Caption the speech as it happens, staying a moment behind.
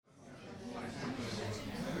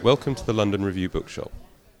Welcome to the London Review Bookshop.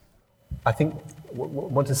 I think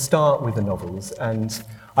want to start with the novels, and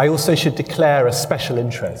I also should declare a special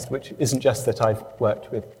interest, which isn't just that I've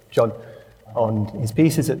worked with John on his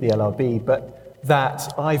pieces at the LRB, but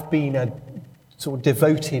that I've been a sort of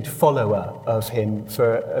devoted follower of him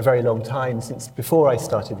for a very long time, since before I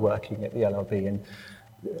started working at the LRB. And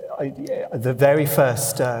the very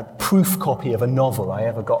first proof copy of a novel I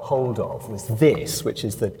ever got hold of was this, which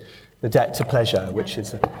is the Debt to Pleasure, which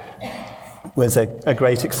was a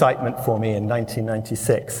great excitement for me in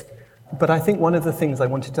 1996. But I think one of the things I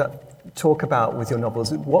wanted to talk about with your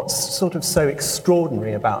novels, what's sort of so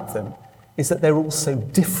extraordinary about them, is that they're all so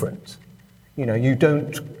different. You know,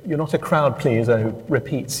 you're not a crowd pleaser who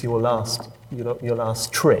repeats your last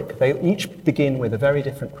trick. They each begin with a very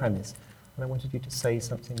different premise. And I wanted you to say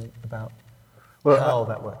something about how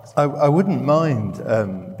that works. I wouldn't mind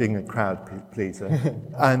being a crowd pleaser.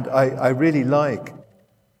 And I really like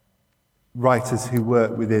writers who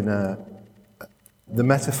work within the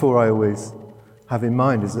metaphor I always have in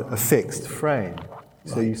mind is a fixed frame.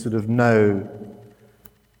 So you sort of know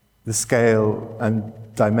the scale and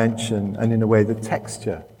dimension and, in a way, the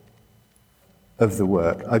texture of the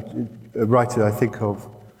work. A writer I think of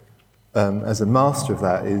as a master of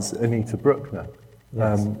that is Anita Bruckner.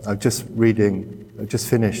 Yes. I've just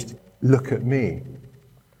finished Look at Me,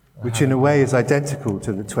 which in a way is identical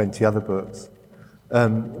to the 20 other books,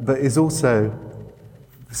 but is also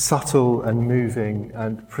subtle and moving,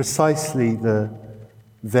 and precisely the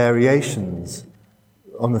variations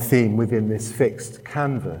on the theme within this fixed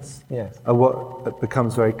canvas are what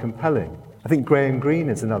becomes very compelling. I think Graham Greene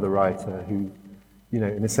is another writer who, you know,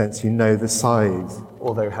 in a sense, you know the size.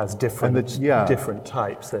 Although it has different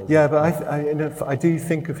types. Yeah, but I do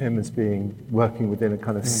think of him as working within a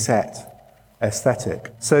kind of set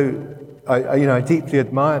aesthetic. So, I deeply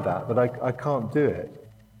admire that, but I can't do it.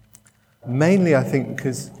 Mainly, I think,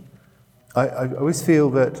 because I always feel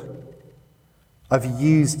that I've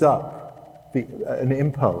used up an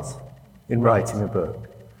impulse in writing a book.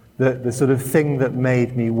 The sort of thing that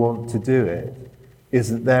made me want to do it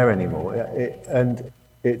isn't there anymore, and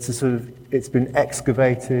it's been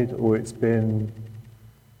excavated, or it's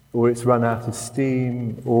run out of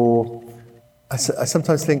steam, or I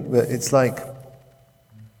sometimes think that it's like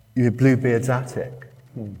Bluebeard's attic.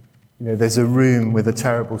 You know, there's a room with a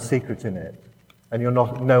terrible secret in it, and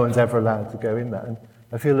no one's ever allowed to go in that. And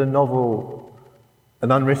I feel an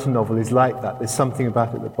unwritten novel is like that. There's something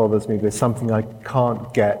about it that bothers me. There's something I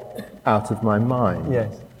can't get out of my mind.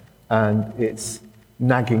 Yes. And it's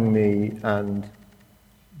nagging me, and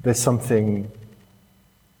there's something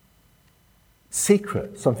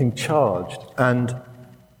secret, something charged. And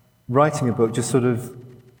writing a book just sort of,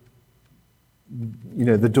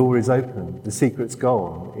 the door is open, the secret's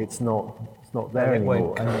gone, it's not there anymore.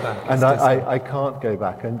 Won't come back. And I can't go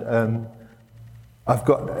back. And I've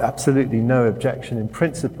got absolutely no objection in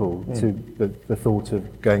principle to the thought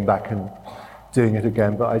of going back and doing it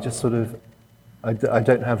again, but I just sort of, I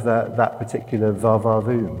don't have that particular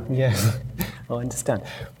va-va-voom. Yes, I understand.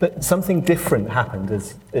 But something different happened,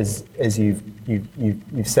 as you've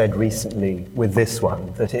said recently with this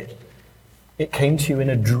one, that it came to you in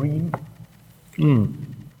a dream.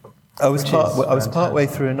 I was partway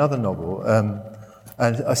through another novel,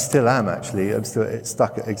 and I still am actually. I'm still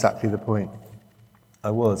stuck at exactly the point I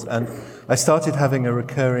was, and I started having a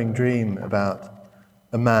recurring dream about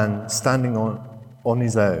a man standing on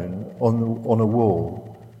his own on a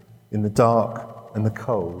wall in the dark and the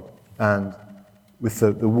cold, and with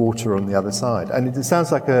the water on the other side. And it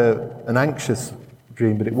sounds like an anxious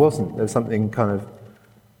dream, but it wasn't. There was something kind of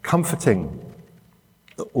comforting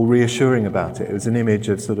or reassuring about it. It was an image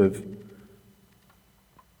of sort of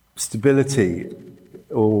stability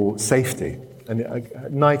or safety. And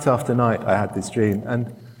night after night I had this dream,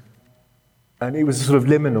 and it was a sort of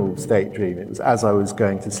liminal state dream. It was as I was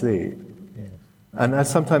going to sleep. Yeah. And as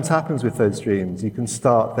sometimes happens with those dreams, you can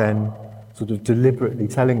start then sort of deliberately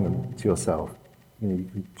telling them to yourself. You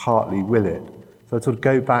can partly will it. So I'd sort of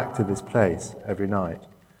go back to this place every night.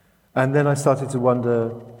 And then I started to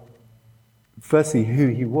wonder, firstly, who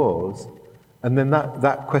he was, and then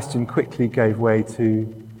that question quickly gave way to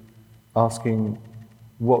asking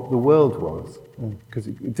what the world was, because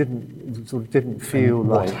it didn't feel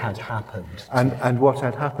like what had happened, and what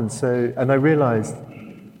had happened. So, and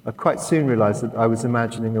I quite soon realised that I was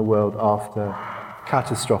imagining a world after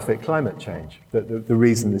catastrophic climate change. That the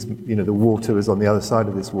reason the water was on the other side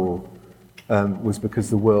of this wall was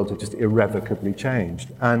because the world had just irrevocably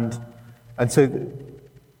changed, and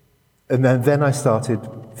then I started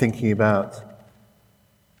thinking about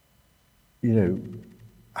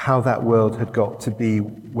how that world had got to be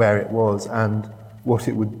where it was and what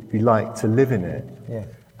it would be like to live in it. Yeah.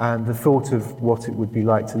 And the thought of what it would be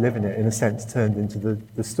like to live in it, in a sense, turned into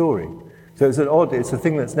the story. So it's it's a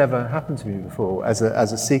thing that's never happened to me before as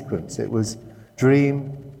a sequence. It was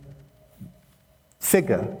dream,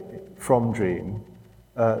 figure from dream,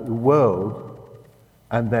 the world,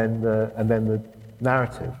 and then the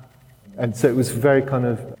narrative. And so it was very kind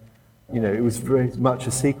of, it was very much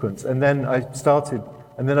a sequence. And then I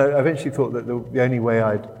eventually thought that the only way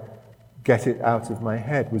I'd get it out of my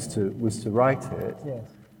head was to write it. Yes.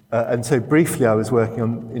 And so briefly I was working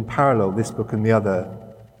on, in parallel, this book and the other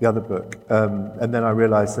book. And then I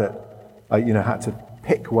realized that I had to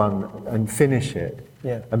pick one and finish it.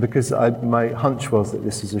 Yeah. And because my hunch was that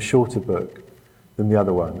this was a shorter book than the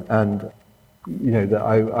other one, and that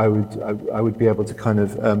I would be able to kind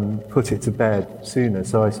of put it to bed sooner.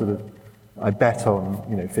 So I bet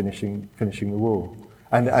on finishing the wall,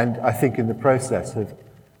 and I think in the process have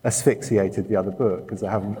asphyxiated the other book because I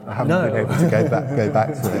haven't been able to go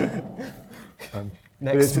back to it.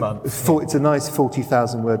 Next month. It's a nice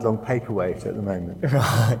 40,000 word long paperweight at the moment.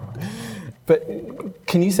 Right. But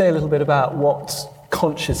can you say a little bit about what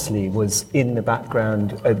consciously was in the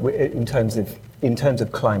background in terms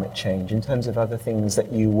of climate change, in terms of other things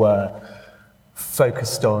that you were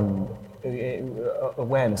focused on,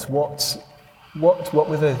 awareness? What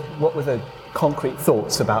were the concrete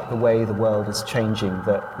thoughts about the way the world is changing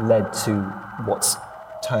that led to what's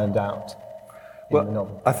turned out in the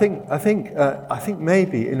novel? I think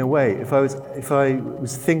maybe in a way, if I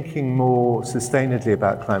was thinking more sustainedly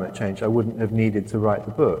about climate change, I wouldn't have needed to write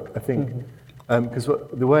the book. I think because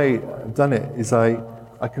the way I've done it is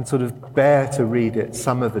I can sort of bear to read it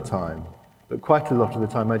some of the time, but quite a lot of the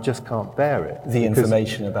time I just can't bear it. The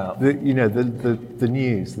information about the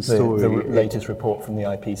news, the story, the latest report from the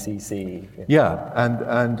IPCC. Yeah,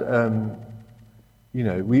 and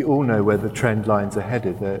we all know where the trend lines are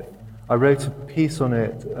headed. I wrote a piece on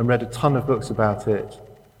it and read a ton of books about it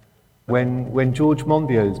when George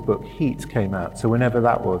Monbiot's book Heat came out. So whenever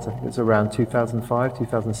that was, I think it was around 2005,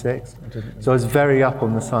 2006. So I was very up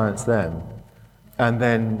on the science then, and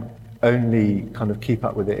then only kind of keep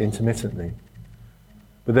up with it intermittently.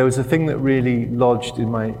 But there was a thing that really lodged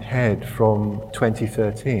in my head from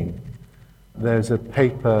 2013. There's a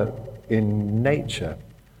paper in Nature,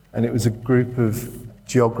 and it was a group of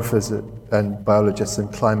geographers and biologists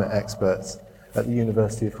and climate experts at the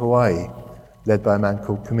University of Hawaii, led by a man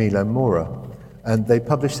called Camilo Moura. And they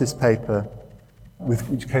published this paper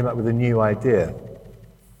which came up with a new idea,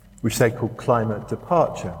 which they called climate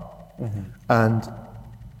departure. Mm-hmm. And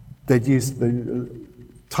they'd used a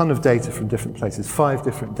ton of data from different places, 5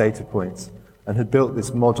 different data points, and had built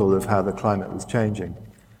this model of how the climate was changing.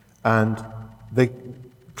 And the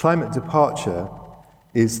climate departure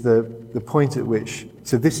is the point at which,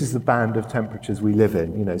 so this is the band of temperatures we live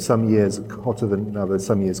in, some years hotter than others,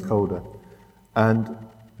 some years colder. And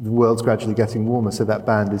the world's gradually getting warmer, so that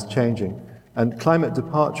band is changing. And climate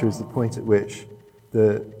departure is the point at which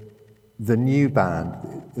the new band,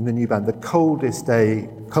 the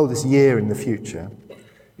coldest year in the future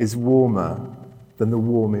is warmer than the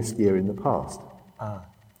warmest year in the past.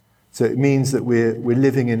 So it means that we're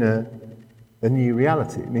living in a new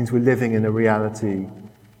reality. It means we're living in a reality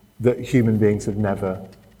that human beings have never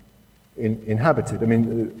inhabited. I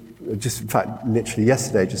mean, just in fact, literally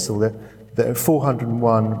yesterday, just saw that there are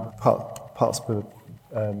 401 parts per,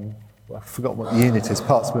 I forgot what the unit is,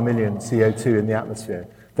 parts per million CO2 in the atmosphere.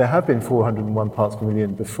 There have been 401 parts per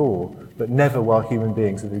million before, but never while human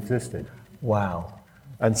beings have existed. Wow.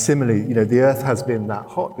 And similarly, the Earth has been that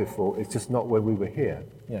hot before, it's just not where we were here.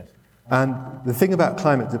 Yes. And the thing about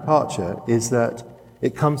climate departure is that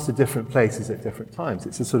it comes to different places at different times.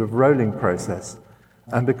 It's a sort of rolling process.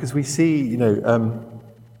 And because we see, a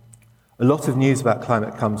lot of news about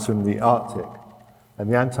climate comes from the Arctic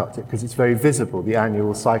and the Antarctic because it's very visible. The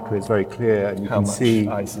annual cycle is very clear, and you can see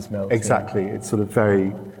how much ice is melting. Exactly. It's sort of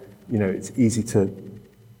very, it's easy to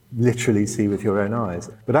literally see with your own eyes.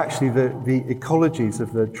 But actually, the ecologies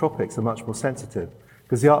of the tropics are much more sensitive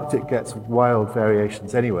because the Arctic gets wild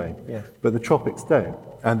variations anyway, but the tropics don't,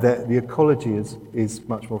 and the ecology is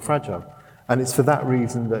much more fragile. And it's for that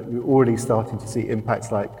reason that we're already starting to see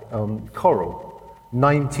impacts like coral.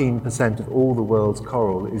 19% of all the world's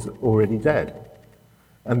coral is already dead.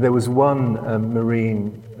 And there was one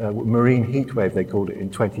marine heat wave, they called it, in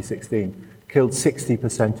 2016, killed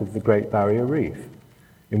 60% of the Great Barrier Reef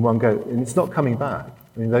in one go. And it's not coming back.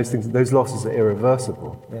 I mean, those losses are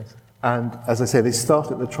irreversible. Yes. And as I say, they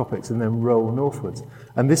start at the tropics and then roll northwards.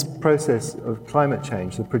 And this process of climate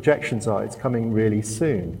change, the projections are it's coming really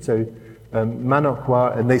soon. So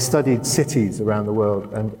Manokwari, and they studied cities around the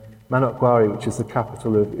world, and Manokwari, which is the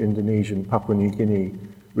capital of Indonesia and Papua New Guinea,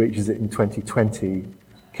 reaches it in 2020,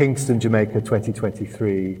 Kingston, Jamaica,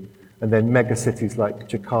 2023, and then mega cities like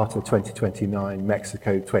Jakarta, 2029,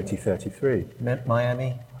 Mexico, 2033.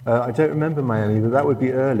 Miami? I don't remember Miami, but that would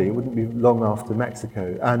be early. It wouldn't be long after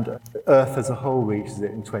Mexico. And Earth as a whole reaches it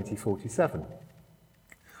in 2047.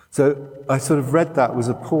 So I sort of read that, was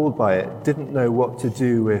appalled by it, didn't know what to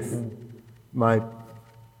do with my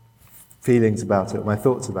feelings about it, my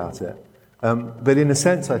thoughts about it. But in a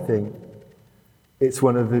sense, I think it's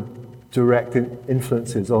one of the direct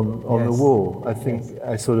influences on the war. I think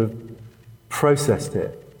I sort of processed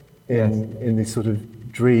it in this sort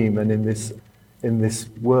of dream and in this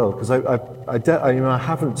world, because I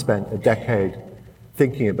haven't spent a decade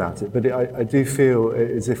thinking about it, but I do feel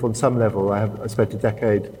as if on some level I spent a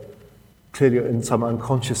decade clearly in some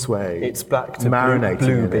unconscious way. It's back to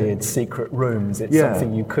Bluebeard's secret rooms. It's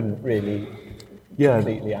something you couldn't really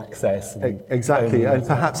completely access. Exactly, and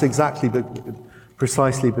perhaps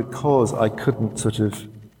precisely because I couldn't sort of.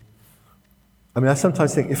 I mean, I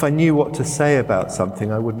sometimes think if I knew what to say about something,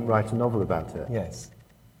 I wouldn't write a novel about it. Yes.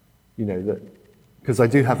 You know, that because I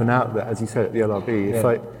do have an outlet, as you said, at the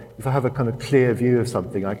LRB. If I have a kind of clear view of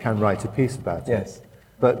something, I can write a piece about it. Yes.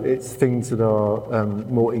 But it's things that are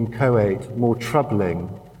more inchoate, more troubling,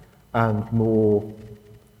 and more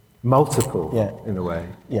multiple in a way.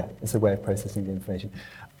 Yeah, it's a way of processing the information.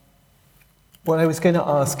 What I was going to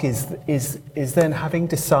ask is then, having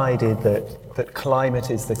decided that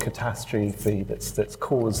climate is the catastrophe that's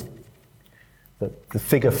caused the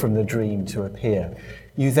figure from the dream to appear,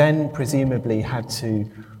 you then presumably had to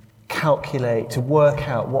calculate, to work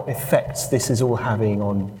out what effects this is all having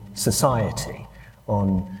on society,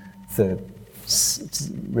 on the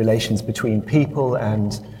relations between people,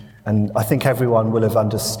 and I think everyone will have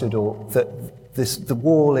understood that the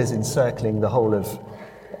wall is encircling the whole of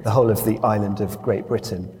the island of Great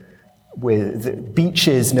Britain. With the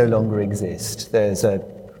beaches no longer exist.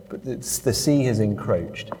 The sea has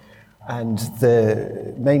encroached, and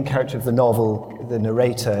the main character of the novel, the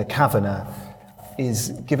narrator Kavanagh, is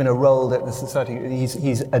given a role that the society.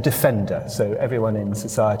 He's a defender. So everyone in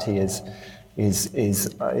society is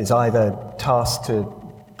either tasked to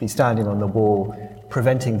be standing on the wall,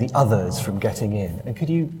 preventing the others from getting in. And could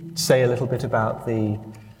you say a little bit about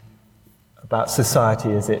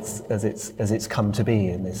society as it's come to be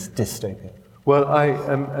in this dystopia? Well,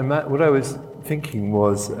 what I was thinking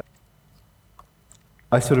was,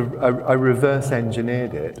 I reverse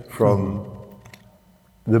engineered it from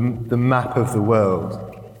the map of the world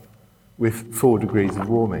with 4 degrees of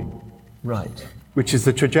warming. Right. Which is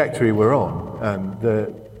the trajectory we're on.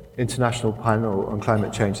 The International Panel on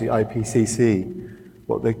Climate Change, the IPCC,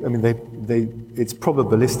 it's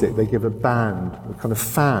probabilistic. They give a band, a kind of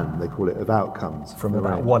fan, they call it, of outcomes. From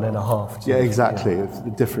about 1.5 to... Yeah, exactly,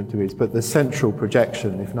 of different degrees. But the central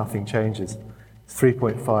projection, if nothing changes, is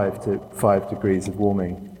 3.5 to 5 degrees of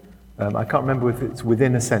warming. I can't remember if it's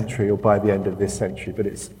within a century or by the end of this century, but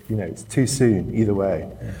it's too soon, either way.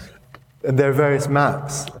 Yes. And there are various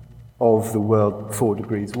maps of the world 4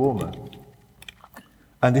 degrees warmer.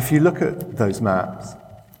 And if you look at those maps,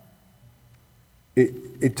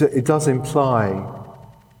 it does imply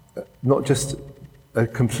not just a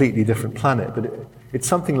completely different planet, but it's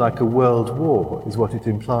something like a world war is what it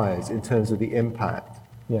implies in terms of the impact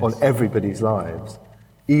on everybody's lives,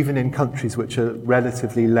 even in countries which are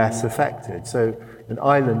relatively less affected. So an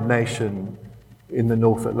island nation in the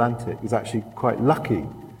North Atlantic is actually quite lucky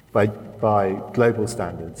by global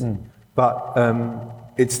standards. But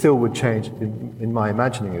it still would change, in my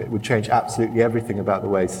imagining it would change absolutely everything about the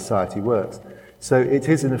way society works. So it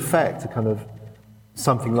is, in effect, a kind of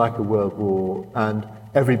something like a world war, and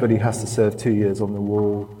everybody has to serve 2 years on the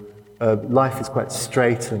wall. Life is quite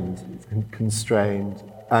straitened and constrained,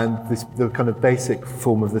 and the kind of basic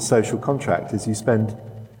form of the social contract is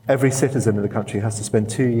every citizen of the country has to spend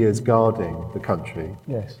 2 years guarding the country,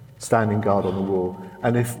 standing guard on the wall.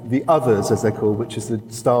 And if the others, as they're called, which is the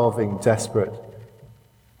starving, desperate,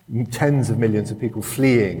 tens of millions of people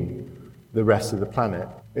fleeing the rest of the planet,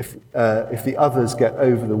 if the others get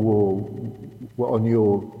over the wall on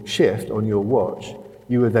your shift, on your watch,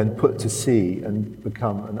 you are then put to sea and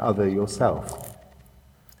become an other yourself.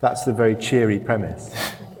 That's the very cheery premise.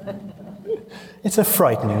 It's a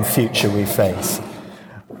frightening future we face.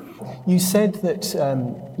 You said that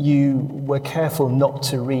you were careful not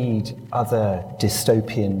to read other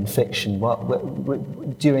dystopian fiction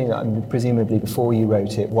during that, and presumably before you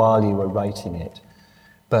wrote it, while you were writing it.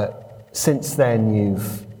 But since then,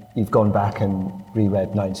 you've gone back and reread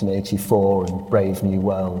 1984 and Brave New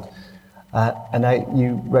World.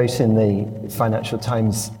 You wrote in the Financial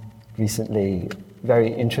Times recently,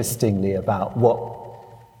 very interestingly, about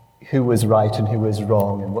who was right and who was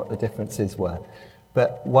wrong and what the differences were.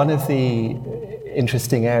 But one of the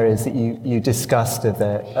interesting areas that you discussed at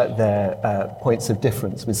their points of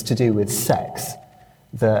difference was to do with sex.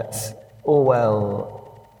 That Orwell,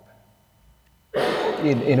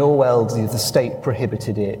 in Orwell, the state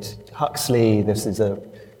prohibited it. Huxley, this is a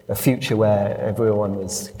future where everyone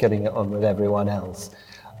was getting it on with everyone else.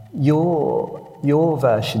 Your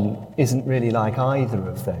version isn't really like either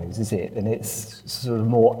of those, is it? And it's sort of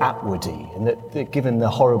more outwardy, and that given the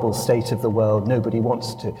horrible state of the world, nobody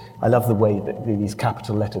wants to. I love the way that these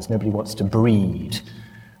capital letters. Nobody wants to breed,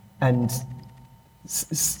 and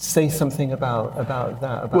say something about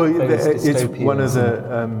that. About those it's dystopias. one of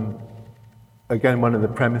the. Again, one of the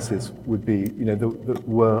premises would be, the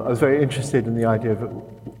world. I was very interested in the idea of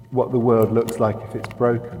what the world looks like if it's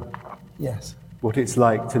broken. Yes. What it's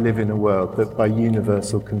like to live in a world that, by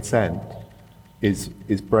universal consent, is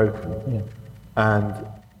broken. Yeah. And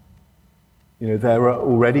there are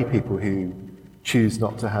already people who choose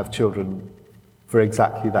not to have children for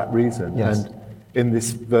exactly that reason. Yes. And in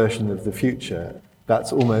this version of the future,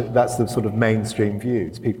 that's the sort of mainstream view.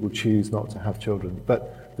 It's people choose not to have children,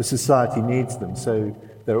 but the society needs them. So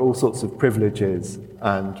there are all sorts of privileges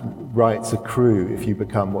and rights accrue if you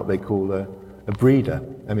become what they call a breeder.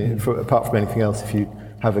 I mean, apart from anything else, if you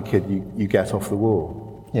have a kid, you get off the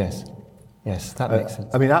wall. Yes, that makes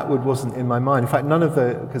sense. I mean, Atwood wasn't in my mind. In fact,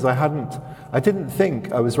 because I didn't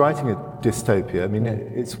think I was writing a dystopia. I mean,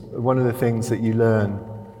 it's one of the things that you learn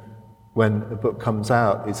when a book comes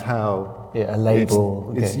out is how... a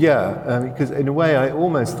label. Because in a way I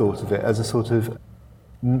almost thought of it as a sort of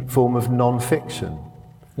form of non-fiction.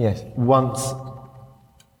 Yes. Once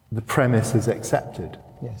the premise is accepted.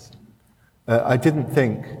 Yes. I didn't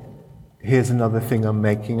think, here's another thing I'm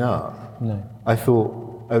making up. No. I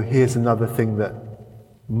thought, here's another thing that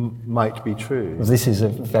might be true. Well, this is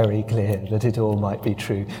very clear that it all might be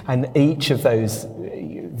true. And each of those,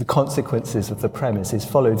 the consequences of the premise is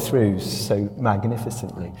followed through so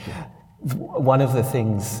magnificently. One of the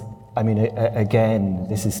things, I mean, again,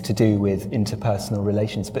 this is to do with interpersonal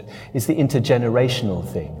relations, but it's the intergenerational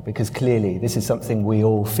thing, because clearly this is something we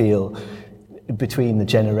all feel between the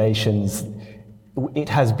generations. It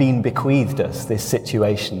has been bequeathed us, this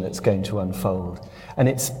situation that's going to unfold. And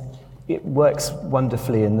it works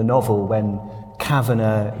wonderfully in the novel when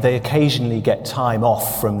Kavanagh, they occasionally get time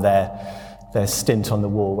off from their stint on the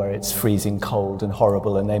wall where it's freezing cold and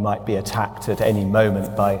horrible and they might be attacked at any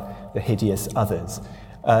moment by the hideous others.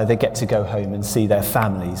 They get to go home and see their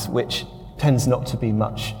families, which tends not to be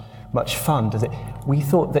much fun, does it? We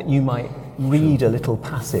thought that you might read a little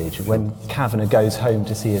passage when Kavanagh goes home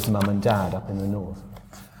to see his mum and dad up in the north.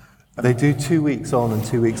 They do 2 weeks on and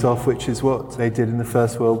 2 weeks off, which is what they did in the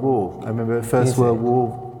First World War. I remember the First World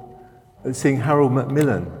War, seeing Harold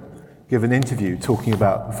Macmillan give an interview talking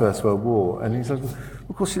about the First World War, and he said,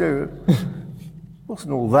 of course, it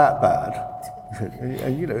wasn't all that bad. He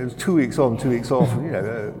said, it was 2 weeks on, 2 weeks off,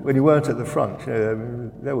 and, when you weren't at the front,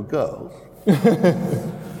 there were girls.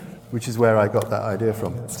 Which is where I got that idea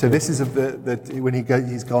from. So this is when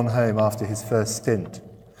he's gone home after his first stint.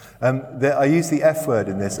 I use the F word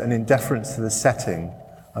in this, and in deference to the setting,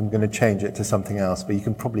 I'm going to change it to something else, but you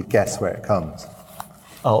can probably guess where it comes.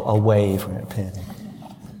 I'll wave when it appears.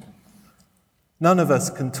 None of us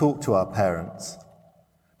can talk to our parents.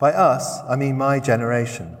 By us, I mean my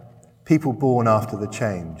generation, people born after the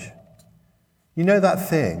change. You know that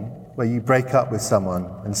thing where you break up with someone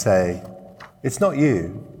and say, it's not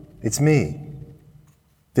you, it's me.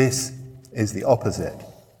 This is the opposite.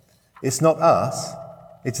 It's not us,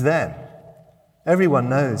 it's them. Everyone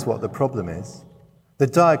knows what the problem is. The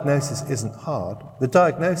diagnosis isn't hard. The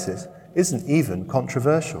diagnosis isn't even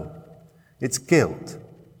controversial. It's guilt,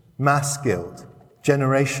 mass guilt,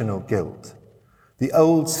 generational guilt. The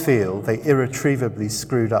olds feel they irretrievably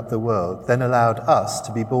screwed up the world, then allowed us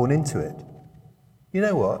to be born into it. You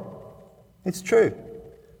know what? It's true.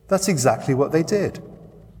 That's exactly what they did.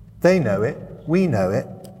 They know it, we know it,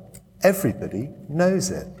 everybody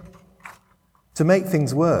knows it. To make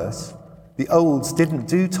things worse, the olds didn't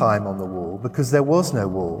do time on the wall because there was no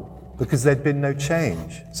wall, because there'd been no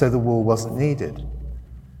change, so the wall wasn't needed.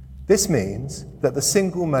 This means that the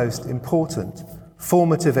single most important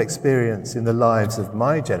formative experience in the lives of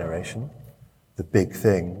my generation, the big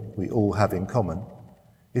thing we all have in common,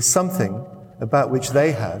 is something about which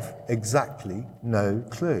they have exactly no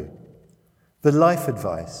clue. The life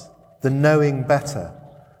advice, the knowing better,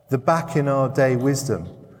 the back-in-our-day wisdom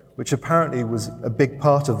which apparently was a big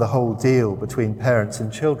part of the whole deal between parents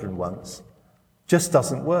and children once, just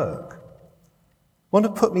doesn't work. Want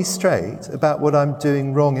to put me straight about what I'm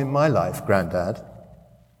doing wrong in my life, Grandad?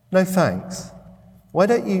 No thanks. Why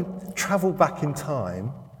don't you travel back in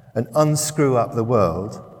time and unscrew up the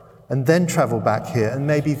world, and then travel back here, and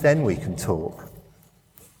maybe then we can talk?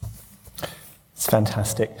 It's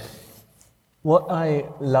fantastic. What I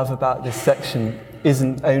love about this section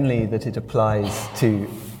isn't only that it applies to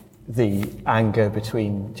the anger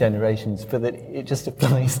between generations, but that it just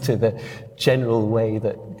applies to the general way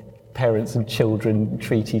that parents and children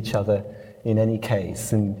treat each other in any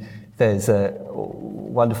case. And there's a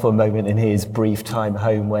wonderful moment in his brief time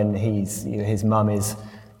home when his mum is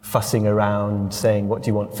fussing around saying, what do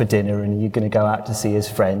you want for dinner, and you're going to go out to see his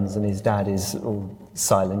friends, and his dad is all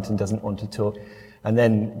silent and doesn't want to talk. And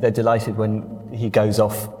then they're delighted when he goes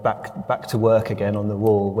off back to work again on the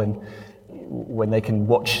wall, when they can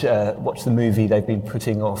watch the movie they've been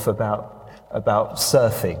putting off about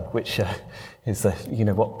surfing, which is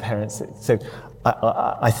what parents. So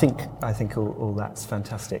I think all that's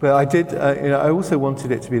fantastic. But I did. I also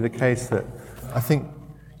wanted it to be the case that I think,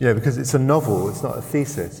 because it's a novel, it's not a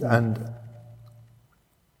thesis, and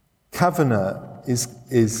Kavanagh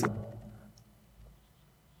is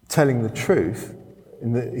telling the truth.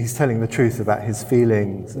 He's telling the truth about his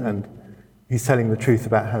feelings, and he's telling the truth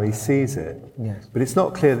about how he sees it. Yes. But it's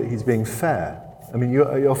not clear that he's being fair. I mean, you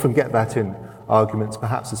often get that in arguments,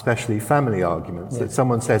 perhaps especially family arguments, that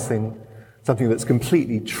someone says something that's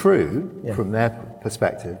completely true from their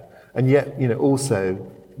perspective, and yet,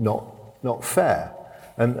 also not fair.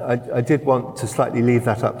 And I did want to slightly leave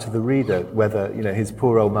that up to the reader, whether, his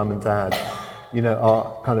poor old mum and dad,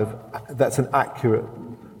 are kind of, that's an accurate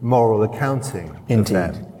moral accounting of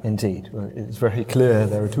them. Indeed. Well, it's very clear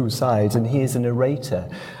there are two sides, and he is a narrator.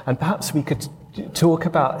 And perhaps we could talk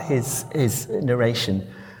about his narration.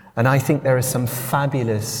 And I think there are some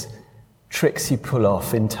fabulous tricks you pull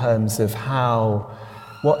off in terms of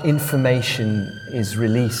what information is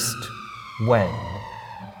released when.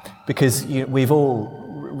 Because we've all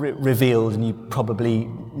revealed, and you probably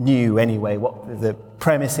knew anyway, what the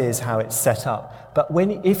premise is, how it's set up. But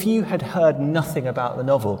if you had heard nothing about the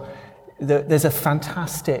novel, there's a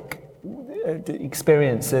fantastic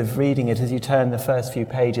experience of reading it as you turn the first few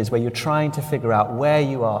pages, where you're trying to figure out where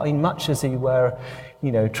you are, much as you were,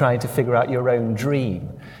 trying to figure out your own dream.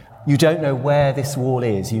 You don't know where this wall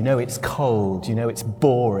is. It's cold. It's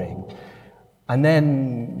boring. And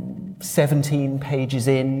then 17 pages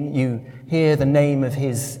in, you hear the name of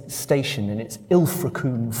his station, and it's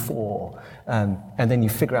Ilfracombe 4. And then you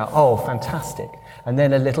figure out, oh, fantastic. And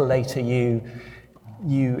then a little later, he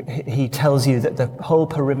tells you that the whole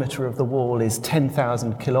perimeter of the wall is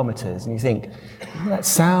 10,000 kilometres, and you think, that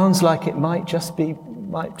sounds like it might just be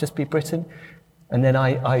Britain. And then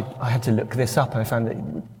I had to look this up, and I found that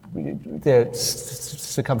the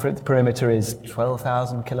circumference, the perimeter is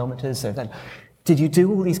 12,000 kilometres. So then, did you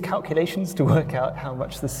do all these calculations to work out how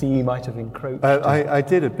much the sea might have encroached? I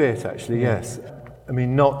did a bit, actually, yes. I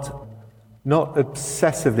mean, not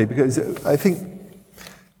obsessively, because I think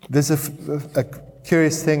there's a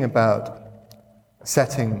curious thing about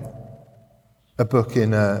setting a book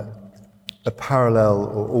in a parallel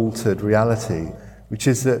or altered reality, which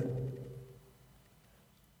is that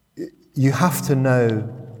you have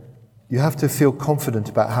to feel confident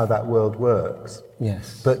about how that world works.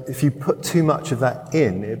 Yes. But if you put too much of that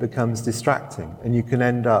in, it becomes distracting, and you can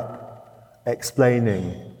end up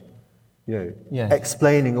explaining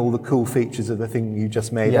all the cool features of the thing you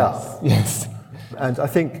just made up. Yes. And I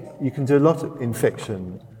think you can do a lot in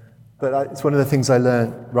fiction, but it's one of the things I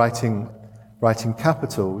learned writing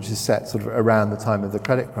Capital, which is set sort of around the time of the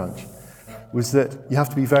credit crunch, was that you have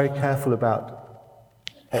to be very careful about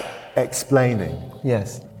explaining.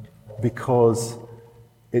 Yes. Because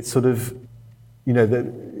it sort of,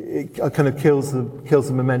 it kind of kills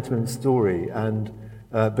the momentum in the story, and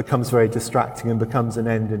becomes very distracting and becomes an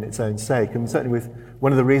end in its own sake. And certainly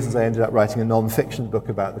one of the reasons I ended up writing a non-fiction book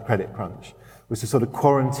about the credit crunch was to sort of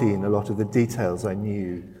quarantine a lot of the details I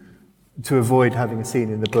knew, to avoid having a scene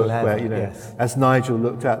in the book where, as Nigel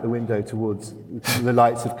looked out the window towards the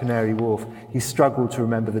lights of Canary Wharf, he struggled to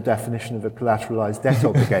remember the definition of a collateralized debt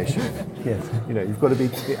obligation. Yes. You've got to be,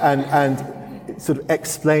 and sort of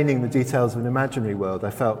explaining the details of an imaginary world,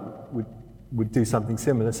 I felt would do something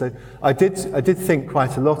similar. So I did think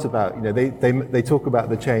quite a lot about, they talk about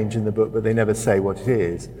the change in the book, but they never say what it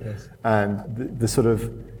is. Yes. And the sort of,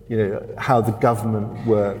 how the government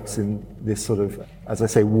works in this sort of, as I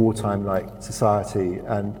say, wartime-like society,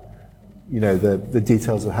 and, the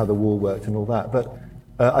details of how the war worked and all that. But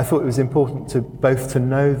I thought it was important to both to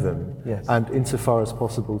know them Yes. and, insofar as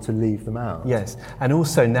possible, to leave them out. Yes, and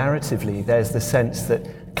also narratively, there's the sense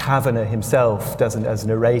that Kavanagh himself doesn't, as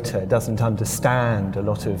narrator, doesn't understand a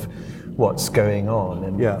lot of what's going on,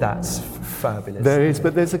 and Yeah. that's fabulous. There is,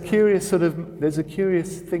 but there's a curious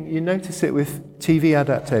thing. You notice it with TV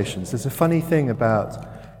adaptations. There's a funny thing about,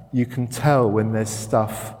 you can tell when there's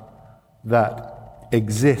stuff that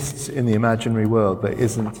exists in the imaginary world but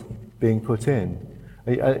isn't being put in.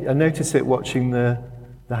 I notice it watching the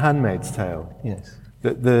Handmaid's Tale. Yes.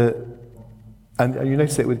 And you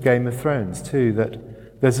notice it with Game of Thrones too,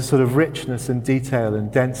 that there's a sort of richness and detail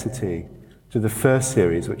and density to the first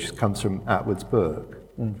series, which comes from Atwood's book.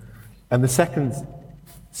 And the second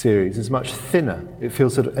series is much thinner. It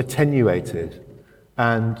feels sort of attenuated,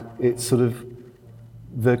 and it's sort of,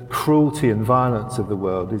 the cruelty and violence of the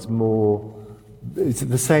world is more, it's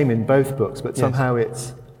the same in both books, but somehow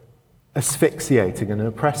it's asphyxiating and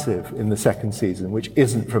oppressive in the second season, which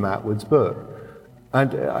isn't from Atwood's book.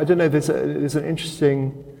 And I don't know, there's an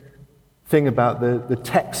interesting thing about the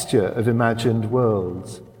texture of imagined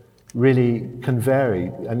worlds really can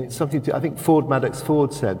vary. And it's something I think Maddox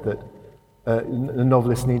Ford said that the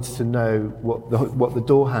novelist needs to know what the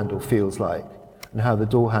door handle feels like and how the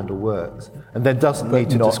door handle works, and then doesn't need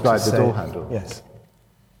to describe the door handle. Yes,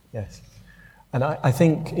 yes. And I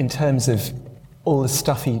think in terms of all the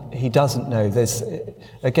stuff he doesn't know, there's,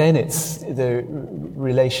 again, it's the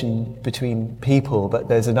relation between people, but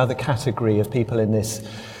there's another category of people in this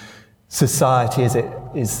society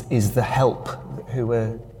is the help, who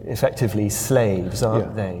are effectively slaves,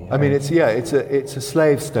 aren't they? I mean, it's a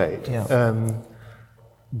slave state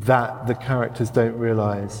that the characters don't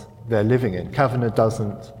realise they're living in. Kavanagh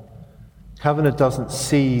doesn't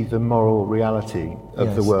see the moral reality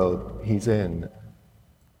of the world he's in,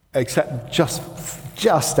 except just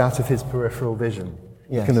out of his peripheral vision.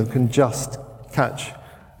 Yes. He can just catch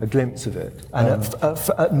a glimpse of it. And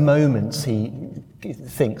at moments he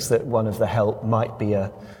thinks that one of the help might be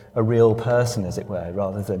a real person, as it were,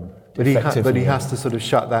 rather than But he has to sort of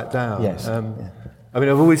shut that down. Yes. I mean,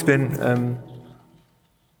 I've always been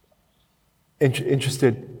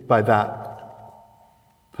interested by that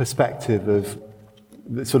perspective of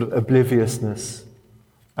the sort of obliviousness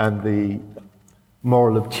and the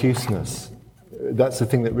moral obtuseness. That's the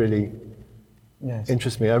thing that really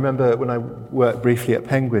interests me. I remember when I worked briefly at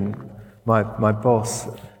Penguin, my boss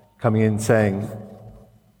coming in saying,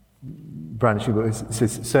 brandishing book,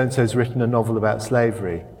 says, so-and-so's written a novel about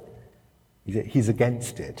slavery. He's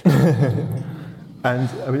against it. And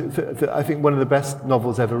I mean, I think one of the best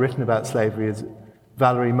novels ever written about slavery is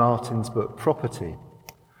Valerie Martin's book, Property,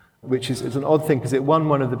 which is an odd thing because it won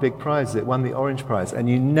one of the big prizes. It won the Orange Prize, and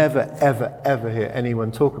you never, ever, ever hear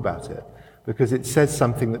anyone talk about it because it says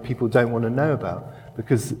something that people don't want to know about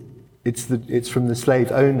because it's from the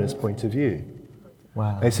slave owner's point of view.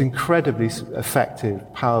 Wow. It's incredibly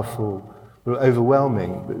effective, powerful,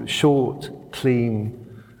 overwhelming, short, clean,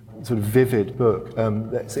 sort of vivid book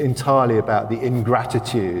that's entirely about the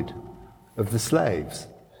ingratitude of the slaves.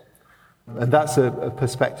 And that's a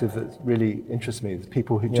perspective that really interests me,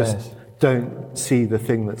 people who just don't see the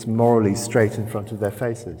thing that's morally straight in front of their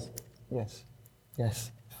faces.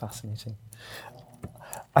 Yes, fascinating.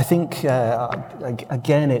 I think,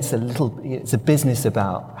 again, it's a business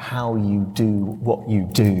about how you do what you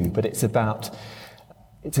do, but it's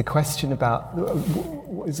a question about,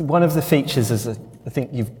 one of the features, as I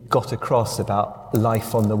think you've got across about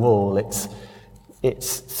life on the wall,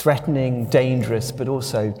 it's threatening, dangerous, but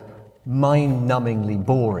also mind-numbingly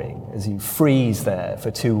boring as you freeze there for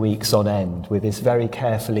 2 weeks on end with this very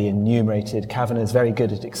carefully enumerated. Kavanagh's very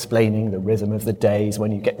good at explaining the rhythm of the days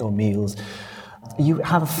when you get your meals. You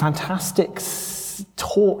have a fantastic,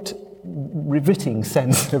 taut, riveting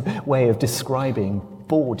sense of way of describing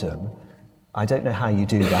boredom. I don't know how you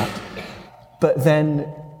do that. But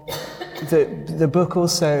then the book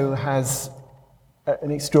also has an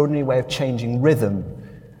extraordinary way of changing rhythm,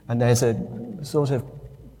 and there's a sort of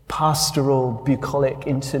pastoral, bucolic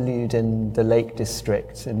interlude in the Lake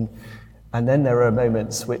District, and then there are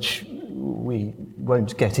moments which we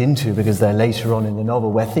won't get into because they're later on in the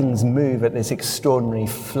novel, where things move at this extraordinary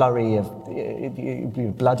flurry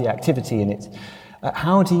of bloody activity in it.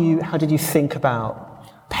 How did you think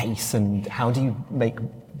about pace, and how do you make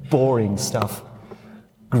boring stuff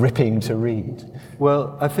gripping to read?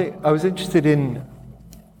 Well, I think I was interested in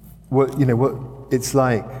what it's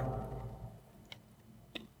like.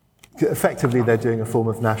 Effectively, they're doing a form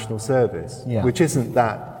of national service, which isn't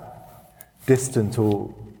that distant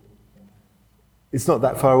or it's not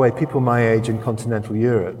that far away. People my age in continental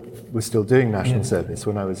Europe were still doing national service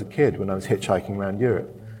when I was a kid, when I was hitchhiking around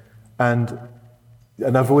Europe. And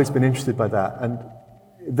I've always been interested by that. And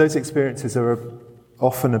those experiences are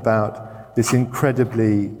often about this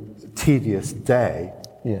incredibly tedious day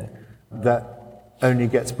that only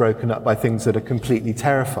gets broken up by things that are completely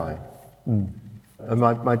terrifying. And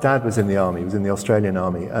my dad was in the army, he was in the Australian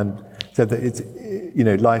army, and said that it's,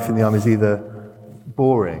 life in the army is either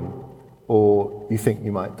boring or you think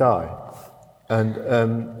you might die. And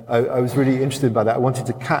I was really interested by that. I wanted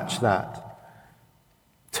to catch that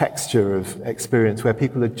texture of experience where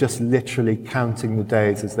people are just literally counting the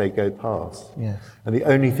days as they go past. Yes. And the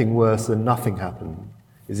only thing worse than nothing happening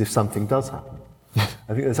is if something does happen.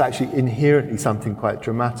 I think there's actually inherently something quite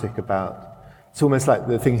dramatic about, it's almost like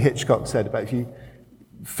the thing Hitchcock said about if you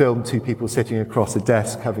film two people sitting across a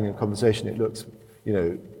desk having a conversation, it looks,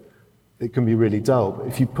 it can be really dull. But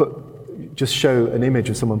if you just show an image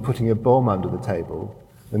of someone putting a bomb under the table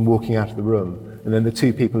and walking out of the room, and then the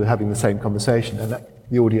two people are having the same conversation, and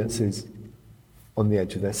the audience is on the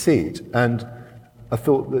edge of their seat. And I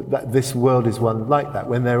thought that this world is one like that.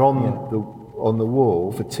 When they're on the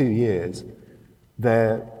wall for 2 years,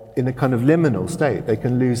 they're in a kind of liminal state. They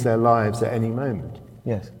can lose their lives at any moment.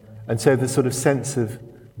 Yes. And so the sort of sense of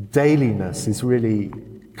dailiness is really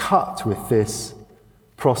cut with this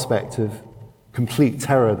prospect of complete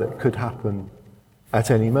terror that could happen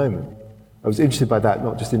at any moment. I was interested by that,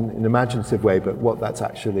 not just in an imaginative way, but what that's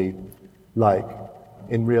actually like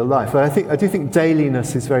in real life. But I do think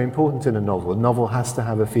dailiness is very important in a novel. A novel has to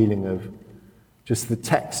have a feeling of just the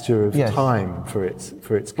texture of time for its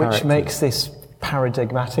characters. Which makes this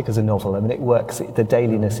paradigmatic as a novel. I mean, it works. The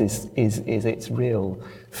dailiness is its real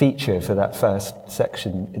feature for that first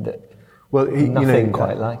section. Nothing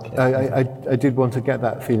quite like it. I did want to get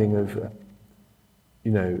that feeling of,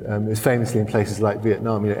 it's famously in places like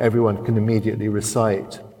Vietnam, everyone can immediately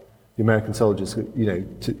recite the American soldiers,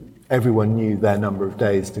 everyone knew their number of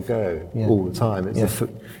days to go all the time. It's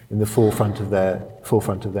in the forefront of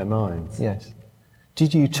their minds. Yes.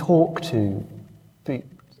 Did you talk to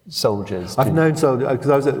soldiers? I've known soldiers, because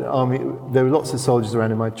I was at the army. There were lots of soldiers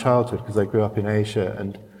around in my childhood, because I grew up in Asia,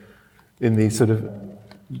 and in these sort of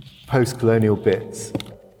post-colonial bits,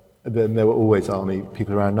 then there were always army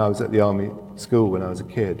people around. And I was at the army school when I was a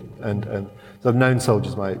kid, and so I've known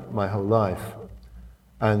soldiers my whole life,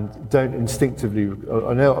 and don't instinctively.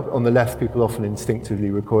 I know on the left people often instinctively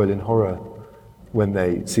recoil in horror when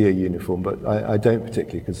they see a uniform, but I don't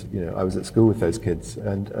particularly, because I was at school with those kids,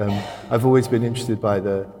 and I've always been interested by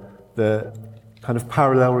the kind of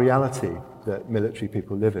parallel reality that military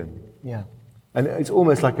people live in. Yeah. And it's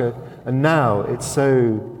almost like and now it's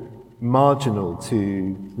so marginal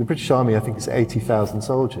to the British Army. I think it's 80,000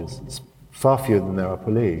 soldiers. It's far fewer than there are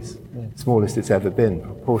police. Yeah. Smallest it's ever been,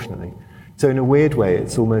 proportionately. So in a weird way,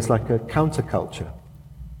 it's almost like a counterculture.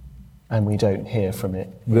 And we don't hear from it.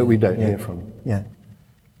 That we don't hear from. Yeah.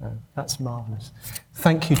 That's marvellous.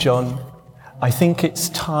 Thank you, John. I think it's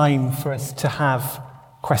time for us to have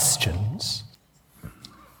questions.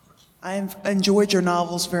 I've enjoyed your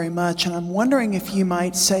novels very much, and I'm wondering if you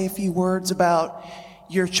might say a few words about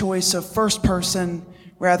your choice of first person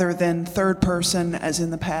rather than third person, as in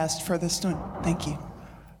the past, for this one. Thank you.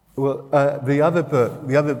 Well, the other book,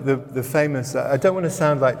 the famous, I don't want to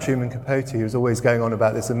sound like Truman Capote, who was always going on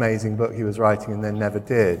about this amazing book he was writing and then never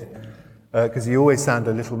did, because you always sound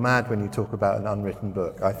a little mad when you talk about an unwritten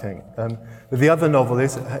book, I think. But the other novel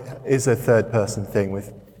is a third-person thing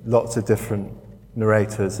with lots of different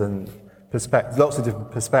narrators and lots of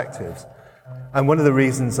different perspectives. And one of the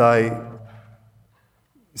reasons I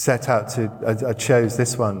chose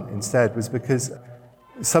this one instead was because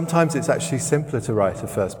sometimes it's actually simpler to write a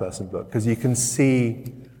first-person book, because you can see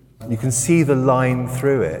the line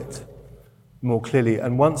through it more clearly.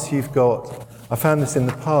 And once you've got, I found this in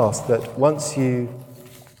the past, that once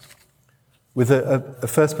with a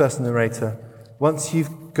first-person narrator, once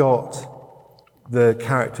you've got the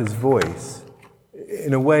character's voice,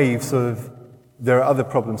 in a way there are other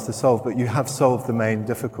problems to solve, but you have solved the main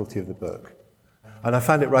difficulty of the book. And I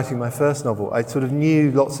found it writing my first novel, I sort of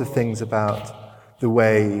knew lots of things about the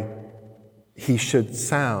way he should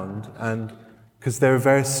sound, and because there are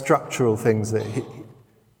various structural things that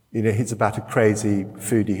he's about a crazy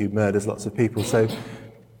foodie who murders lots of people, so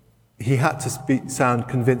he had to sound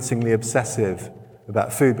convincingly obsessive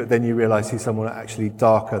about food, but then you realize he's someone actually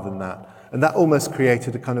darker than that, and that almost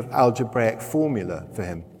created a kind of algebraic formula for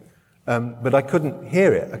him. But I couldn't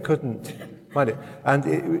hear it, I couldn't find it, and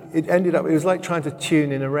it ended up, it was like trying to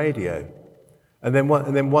tune in a radio. And then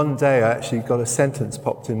one day I actually got a sentence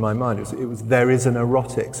popped in my mind. It was there is an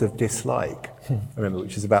erotics of dislike. I remember,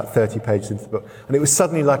 which is about 30 pages into the book. And it was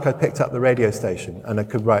suddenly like I picked up the radio station and I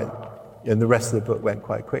could write, and the rest of the book went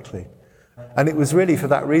quite quickly. And it was really for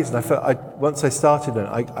that reason. I felt once I started it,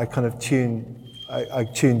 I kind of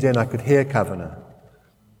tuned in, I could hear Kavanagh.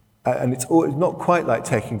 And it's not quite like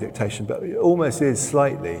taking dictation, but it almost is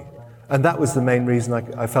slightly. And that was the main reason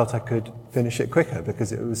I felt I could finish it quicker,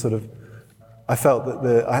 because it was sort of, I felt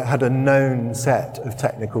that I had a known set of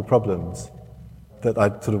technical problems that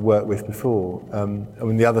I'd sort of worked with before. I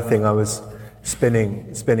mean, the other thing, I was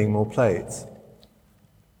spinning more plates.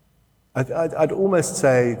 I'd almost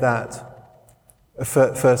say that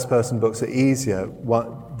first-person books are easier,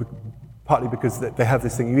 partly because they have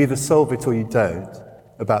this thing, you either solve it or you don't,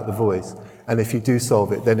 about the voice. And if you do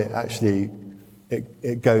solve it, then it actually,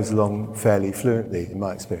 it goes along fairly fluently, in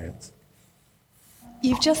my experience.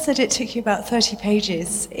 You've just said it took you about 30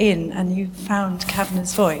 pages in and you found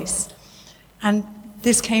Kavanagh's voice. And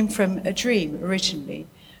this came from a dream originally.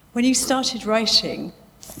 When you started writing,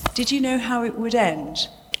 did you know how it would end?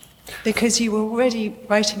 Because you were already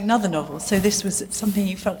writing another novel, so this was something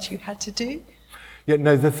you felt you had to do? Yeah,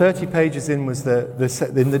 no, the 30 pages in was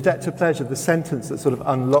in The Debt to Pleasure, the sentence that sort of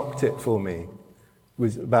unlocked it for me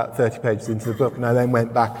was about 30 pages into the book, and I then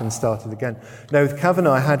went back and started again. No, with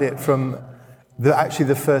Kavanagh, I had it from actually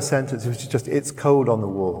the first sentence, which is just, "It's cold on the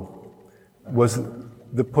wall," was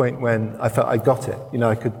the point when I felt I got it. You know,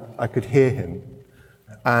 I could hear him.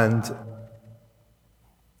 And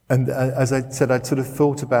as I said, I'd sort of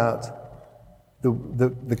thought about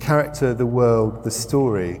the character, the world, the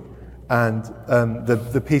story, and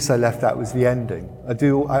the piece I left out was the ending. I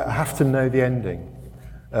have to know the ending.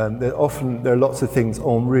 There are lots of things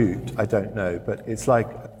en route I don't know, but it's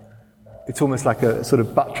almost like a sort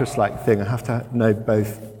of buttress-like thing. I have to know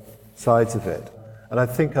both sides of it. And I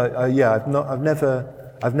think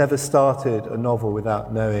I've never started a novel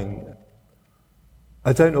without knowing.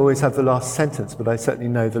 I don't always have the last sentence, but I certainly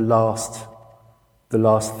know the last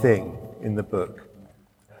thing in the book.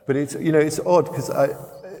 But it's odd because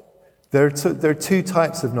there are two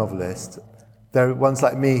types of novelists. There are ones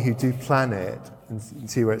like me who do plan it and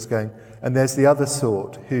see where it's going, and there's the other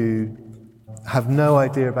sort who have no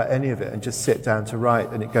idea about any of it and just sit down to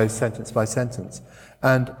write, and it goes sentence by sentence.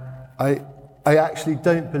 And I actually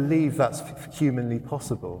don't believe that's humanly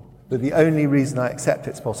possible. But the only reason I accept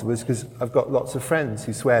it's possible is because I've got lots of friends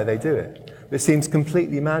who swear they do it. It seems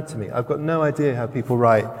completely mad to me. I've got no idea how people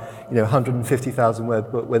write, 150,000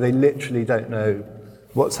 word book where they literally don't know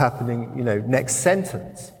what's happening, next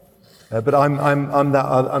sentence. But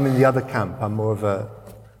I'm in the other camp. I'm more of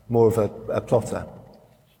a plotter.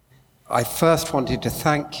 I first wanted to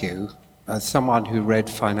thank you, as someone who read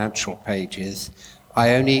Financial Pages.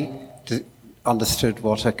 I only understood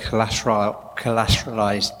what a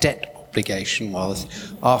collateralized debt obligation was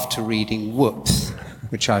after reading Whoops,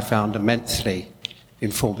 which I found immensely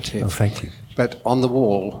informative. Oh, thank you. But on the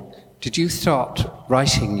wall, did you start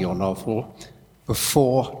writing your novel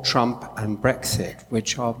before Trump and Brexit,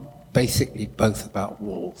 which are basically both about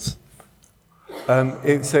walls?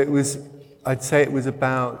 I'd say it was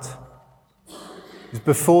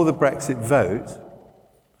before the Brexit vote,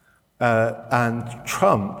 and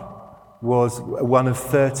Trump was one of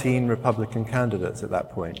 13 Republican candidates at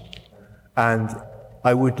that point. And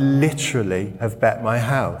I would literally have bet my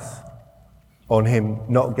house on him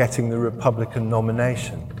not getting the Republican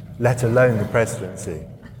nomination, let alone the presidency.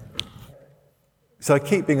 So I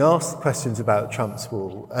keep being asked questions about Trump's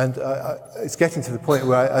wall, and it's getting to the point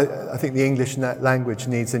where I think the English language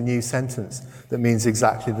needs a new sentence that means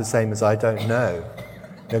exactly the same as "I don't know."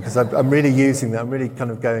 Because I'm really using that, I'm really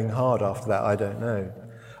kind of going hard after that "I don't know."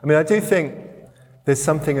 I mean, I do think there's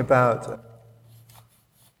something about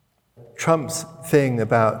Trump's thing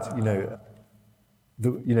about,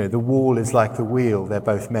 the wall is like the wheel, they're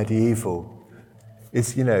both medieval,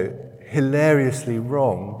 is, hilariously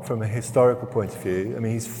wrong from a historical point of view. I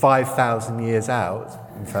mean, he's 5,000 years out,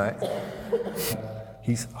 in fact.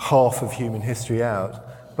 He's half of human history out.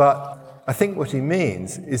 But I think what he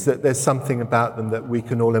means is that there's something about them that we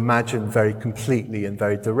can all imagine very completely and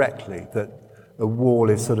very directly, that a wall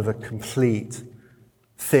is sort of a complete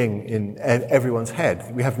thing in everyone's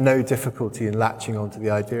head. We have no difficulty in latching onto the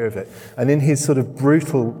idea of it. And in his sort of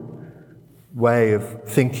brutal way of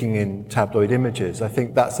thinking in tabloid images, I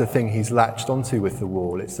think that's the thing he's latched onto with the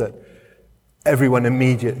wall. It's that everyone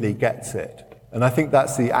immediately gets it. And I think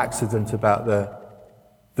that's the accident about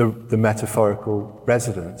the metaphorical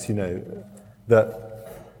residence, that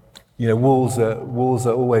walls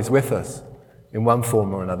are always with us in one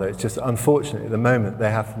form or another. It's just unfortunately at the moment they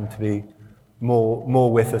happen to be more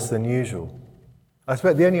with us than usual. I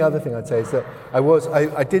suppose the only other thing I'd say is that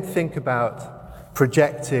I did think about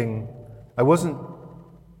projecting. I wasn't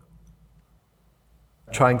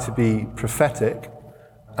trying to be prophetic,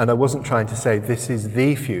 and I wasn't trying to say this is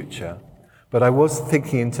the future, but I was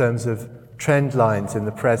thinking in terms of trend lines in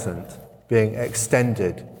the present being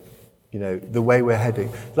extended, the way we're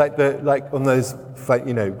heading. Like on those,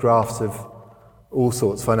 graphs of all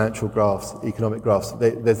sorts, financial graphs, economic graphs,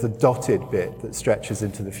 there's the dotted bit that stretches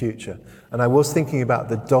into the future. And I was thinking about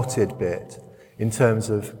the dotted bit in terms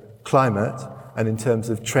of climate and in terms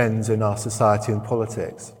of trends in our society and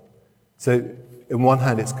politics. So on one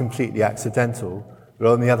hand, it's completely accidental, but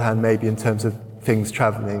on the other hand, maybe in terms of things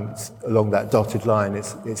travelling along that dotted line,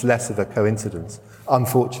 it's less of a coincidence,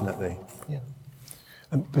 unfortunately. Yeah.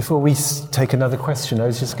 Before we take another question, I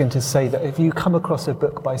was just going to say that have you come across a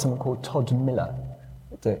book by someone called Todd Miller?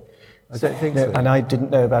 I don't think so. And I didn't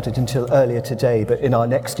know about it until earlier today, but in our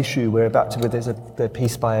next issue there's a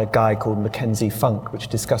piece by a guy called Mackenzie Funk which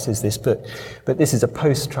discusses this book. But this is a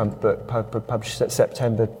post-Trump book published in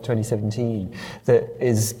September 2017 that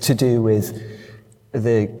is to do with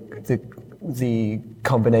the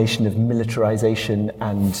combination of militarization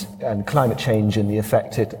and climate change and the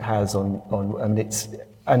effect it has on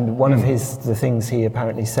one of the things he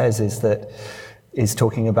apparently says is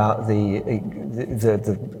talking about the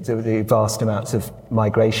vast amounts of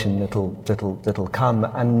migration that'll come,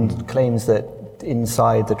 and claims that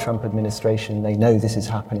inside the Trump administration they know this is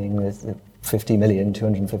happening with 50 million,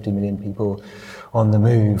 250 million people on the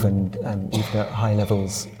move, and even at high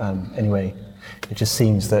levels. Anyway, it just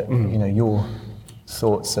seems that your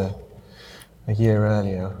thoughts are a year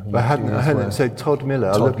earlier. I hadn't. So Todd Miller,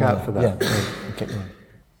 I'll look out for that. Yeah. Okay.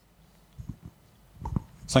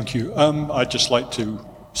 Thank you. I'd just like to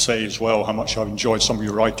say as well how much I've enjoyed some of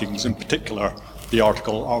your writings, in particular the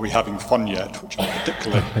article, Are We Having Fun Yet?, which I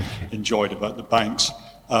particularly enjoyed about the banks.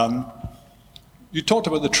 You talked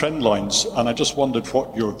about the trend lines, and I just wondered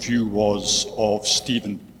what your view was of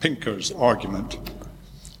Steven Pinker's argument,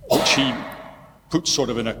 which he puts sort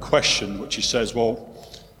of in a question, which he says, well,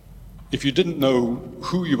 if you didn't know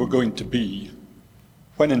who you were going to be,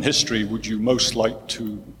 when in history would you most like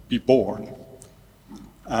to be born?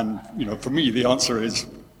 And, for me, the answer is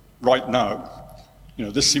right now.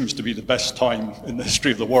 This seems to be the best time in the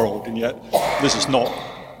history of the world, and yet this is not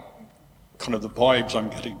kind of the vibes I'm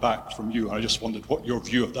getting back from you. I just wondered what your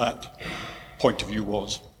view of that point of view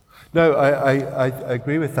was. No, I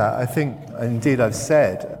agree with that. I think, indeed, I've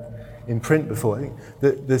said in print before, I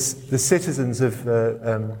think the citizens of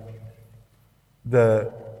the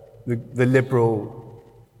liberal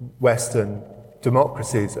Western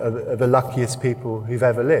democracies are the luckiest people who've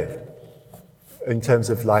ever lived in terms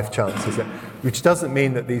of life chances, which doesn't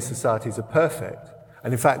mean that these societies are perfect.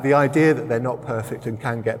 And in fact, the idea that they're not perfect and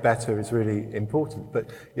can get better is really important. But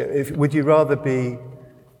would you rather be,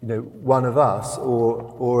 one of us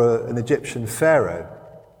or an Egyptian pharaoh?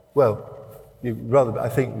 Well, I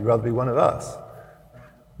think you'd rather be one of us.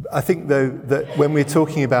 I think, though, that when we're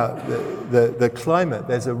talking about the climate,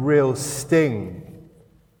 there's a real sting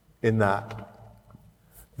in that.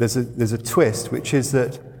 There's a twist, which is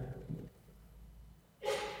that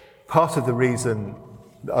part of the reason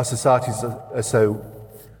our societies are so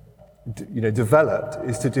developed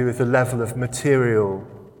is to do with the level of material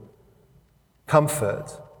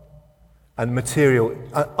comfort and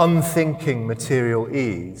unthinking material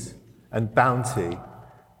ease and bounty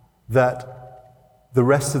that the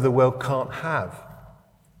rest of the world can't have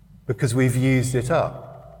because we've used it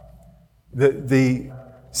up. The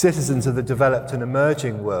citizens of the developed and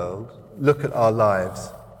emerging world look at our lives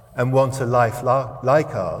and want a life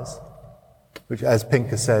like ours, which, as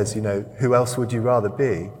Pinker says, who else would you rather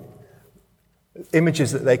be?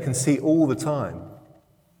 Images that they can see all the time,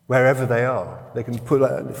 wherever they are. They can pull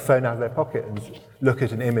a phone out of their pocket and look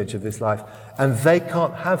at an image of this life, and they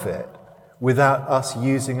can't have it without us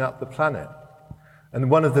using up the planet. And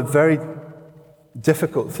one of the very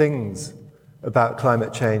difficult things about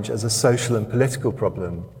climate change as a social and political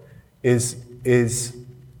problem is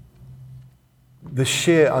the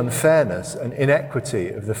sheer unfairness and inequity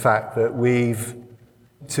of the fact that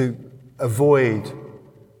to avoid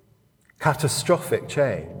catastrophic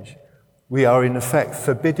change, we are in effect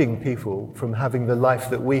forbidding people from having the life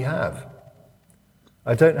that we have.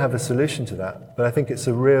 I don't have a solution to that, but I think it's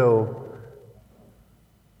a real,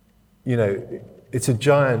 it's a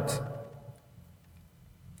giant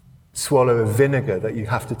swallow of vinegar that you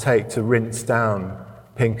have to take to rinse down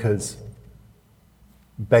Pinker's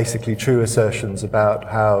basically true assertions about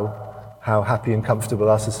how happy and comfortable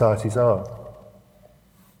our societies are.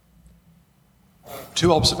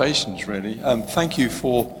 Two observations, really. Thank you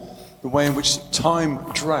for the way in which time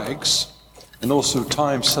drags and also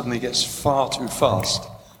time suddenly gets far too fast.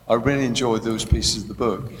 I really enjoyed those pieces of the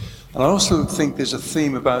book. And I also think there's a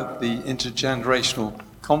theme about the intergenerational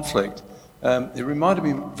conflict. It reminded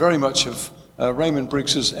me very much of Raymond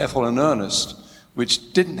Briggs's Ethel and Ernest,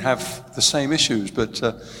 which didn't have the same issues, but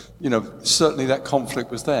certainly that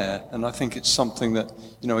conflict was there, and I think it's something that,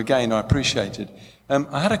 again, I appreciated.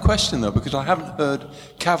 I had a question though, because I haven't heard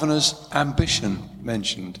Kavanagh's ambition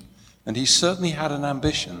mentioned, and he certainly had an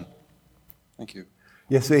ambition. Thank you.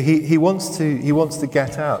 Yes, so he wants to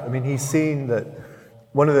get out. I mean, he's seen that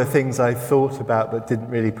one of the things I thought about but didn't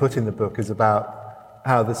really put in the book is about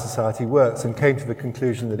how the society works, and came to the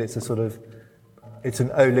conclusion that it's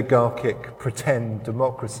an oligarchic pretend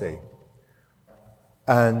democracy,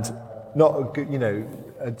 and not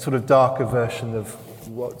a sort of darker version of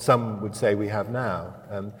what some would say we have now,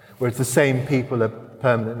 whereas the same people are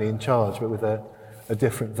permanently in charge but with a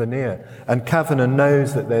different veneer. And Kavanagh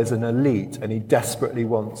knows that there's an elite, and he desperately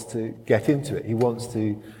wants to get into it. He wants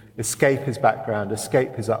to escape his background,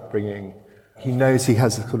 escape his upbringing. He knows he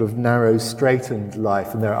has a sort of narrow, straightened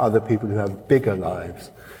life, and there are other people who have bigger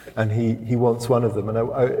lives, and he wants one of them. And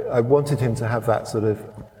I wanted him to have that sort of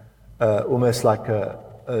almost like a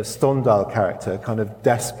Stendhal character, kind of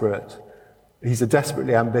desperate. He's a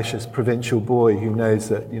desperately ambitious provincial boy who knows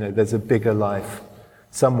that there's a bigger life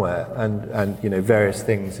somewhere, and various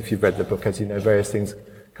things. If you've read the book, as you know, various things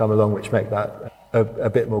come along which make that a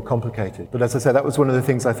bit more complicated. But as I said, that was one of the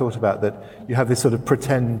things I thought about, that you have this sort of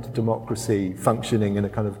pretend democracy functioning in a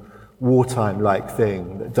kind of wartime-like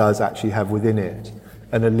thing that does actually have within it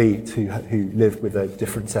an elite who live with a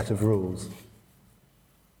different set of rules.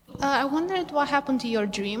 I wondered what happened to your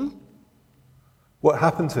dream. What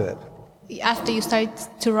happened to it? After you started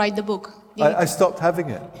to write the book. I stopped having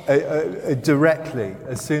it directly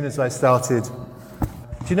as soon as I started.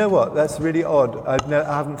 Do you know what? That's really odd. I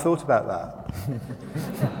haven't thought about that.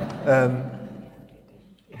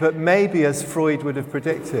 But maybe, as Freud would have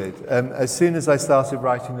predicted, as soon as I started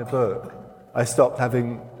writing the book, I stopped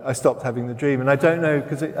having the dream. And I don't know,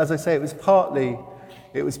 because as I say, it was partly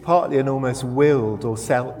an almost willed or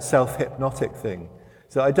self-hypnotic thing.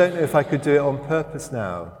 So I don't know if I could do it on purpose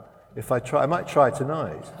now. If I try, I might try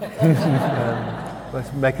tonight.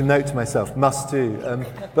 Make a note to myself, must do.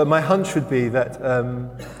 But my hunch would be that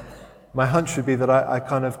I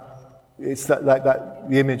kind of, it's like that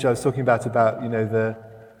the image I was talking about the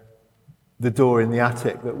door in the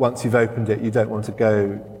attic, that once you've opened it, you don't want to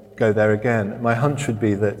go there again. My hunch would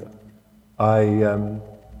be that I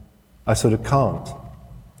sort of can't.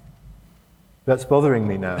 That's bothering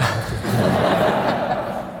me now.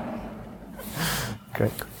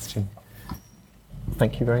 Great question.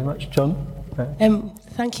 Thank you very much, John.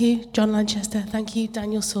 Thank you, John Lanchester. Thank you,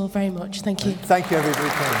 Daniel Saul, very much. Thank you. Thank you, everybody.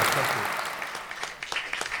 Thank you.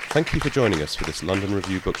 Thank you for joining us for this London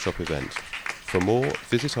Review Bookshop event. For more,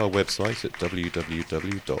 visit our website at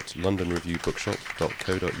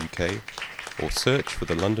www.londonreviewbookshop.co.uk or search for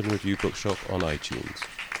the London Review Bookshop on iTunes.